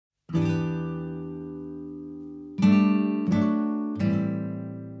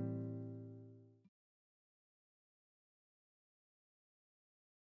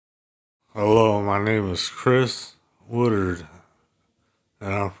Hello, my name is Chris Woodard,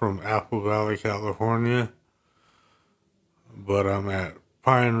 and I'm from Apple Valley, California, but I'm at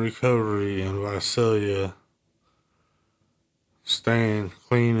Pine Recovery in Visalia, staying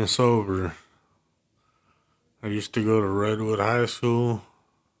clean and sober. I used to go to Redwood High School,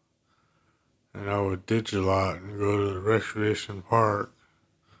 and I would ditch a lot and go to the recreation park,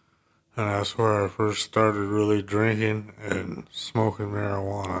 and that's where I first started really drinking and smoking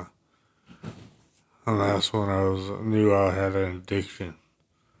marijuana. And that's when knew I had an addiction.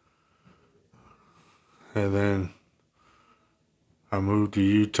 And then I moved to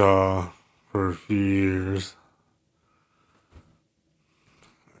Utah for a few years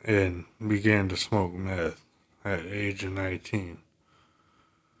and began to smoke meth at the age of 19.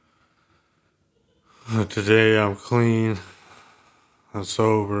 Today I'm clean and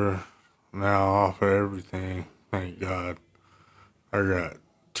sober, now off of everything, thank God. I got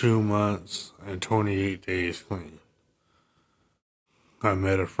 2 months and 28 days clean. I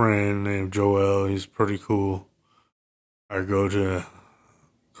met a friend named Joel, he's pretty cool. I go to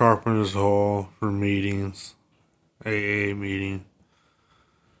Carpenter's Hall for meetings, AA meeting,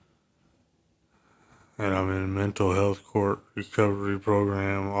 and I'm in mental health court recovery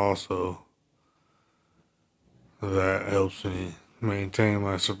program also. That helps me maintain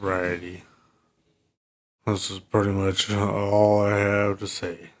my sobriety. This is pretty much all I have to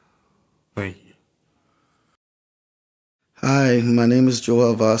say. Thank you. Hi, my name is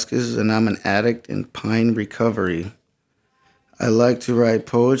Joel Vasquez, and I'm an addict in Pine Recovery. I like to write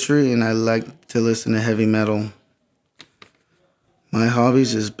poetry, and I like to listen to heavy metal. My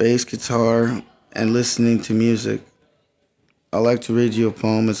hobbies is bass guitar and listening to music. I like to read you a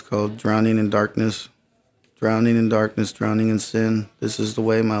poem. It's called Drowning in Darkness. Drowning in darkness, drowning in sin. This is the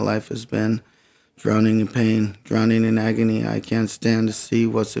way my life has been. Drowning in pain, drowning in agony. I can't stand to see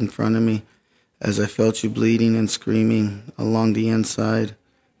what's in front of me. As I felt you bleeding and screaming along the inside.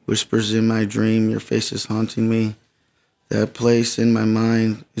 Whispers in my dream, your face is haunting me. That place in my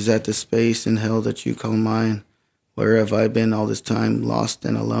mind, is that the space in hell that you call mine? Where have I been all this time, lost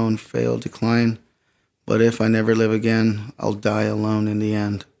and alone, failed, decline? But if I never live again, I'll die alone in the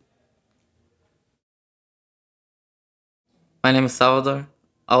end. My name is Salvador.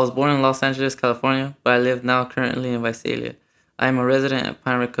 I was born in Los Angeles, California, but I live now currently in Visalia. I am a resident at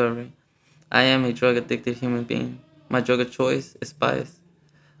Pine Recovery. I am a drug-addicted human being. My drug of choice is spice.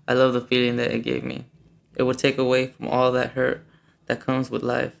 I love the feeling that it gave me. It would take away from all that hurt that comes with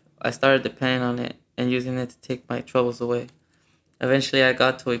life. I started depending on it and using it to take my troubles away. Eventually, I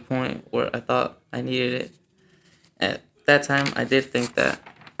got to a point where I thought I needed it. At that time, I did think that.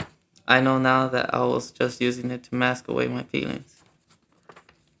 I know now that I was just using it to mask away my feelings.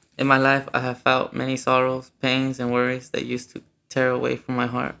 In my life, I have felt many sorrows, pains, and worries that used to tear away from my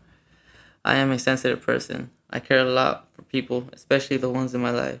heart. I am a sensitive person. I care a lot for people, especially the ones in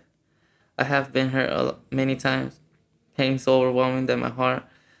my life. I have been hurt many times, pain so overwhelming that my heart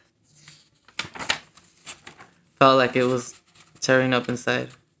felt like it was tearing up inside.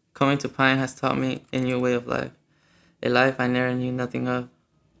 Coming to Pine has taught me a new way of life, a life I never knew nothing of,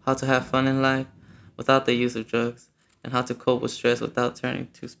 how to have fun in life without the use of drugs, and how to cope with stress without turning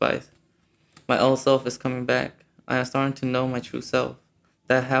to spice. My old self is coming back. I am starting to know my true self.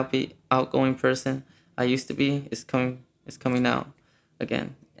 That happy, outgoing person I used to be is coming out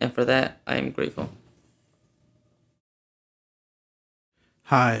again, and for that I am grateful.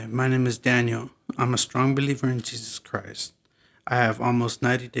 Hi, my name is Daniel. I'm a strong believer in Jesus Christ. I have almost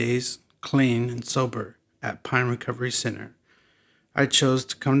 90 days clean and sober at Pine Recovery Center. I chose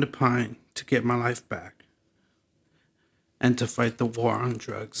to come to Pine to get my life back and to fight the war on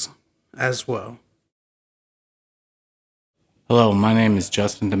drugs as well. Hello, my name is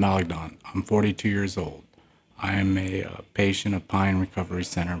Justin DeMalagdon. I'm 42 years old. I am a patient of Pine Recovery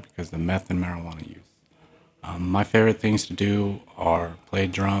Center because of the meth and marijuana use. My favorite things to do are play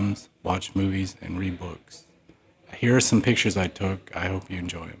drums, watch movies, and read books. Here are some pictures I took. I hope you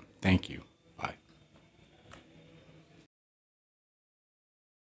enjoy them. Thank you. Bye.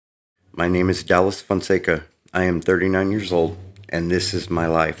 My name is Dallas Fonseca. I am 39 years old, and this is my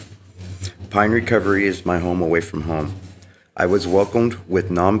life. Pine Recovery is my home away from home. I was welcomed with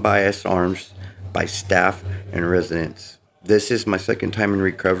non-biased arms by staff and residents. This is my second time in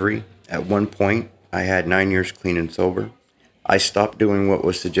recovery. At one point, I had 9 years clean and sober. I stopped doing what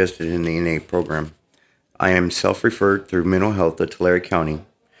was suggested in the NA program. I am self-referred through mental health at Tulare County.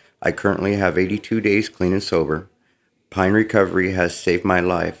 I currently have 82 days clean and sober. Pine Recovery has saved my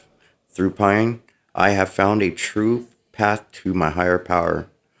life. Through Pine, I have found a true path to my higher power,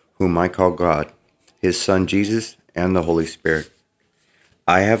 whom I call God, His Son Jesus, and the Holy Spirit.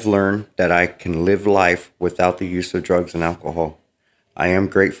 I have learned that I can live life without the use of drugs and alcohol. I am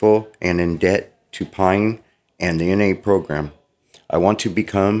grateful and in debt to Pine and the NA program. I want to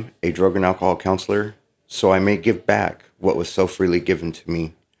become a drug and alcohol counselor so I may give back what was so freely given to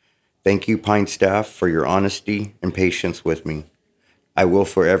me. Thank you, Pine staff, for your honesty and patience with me. I will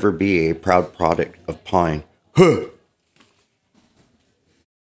forever be a proud product of Pine. Huh.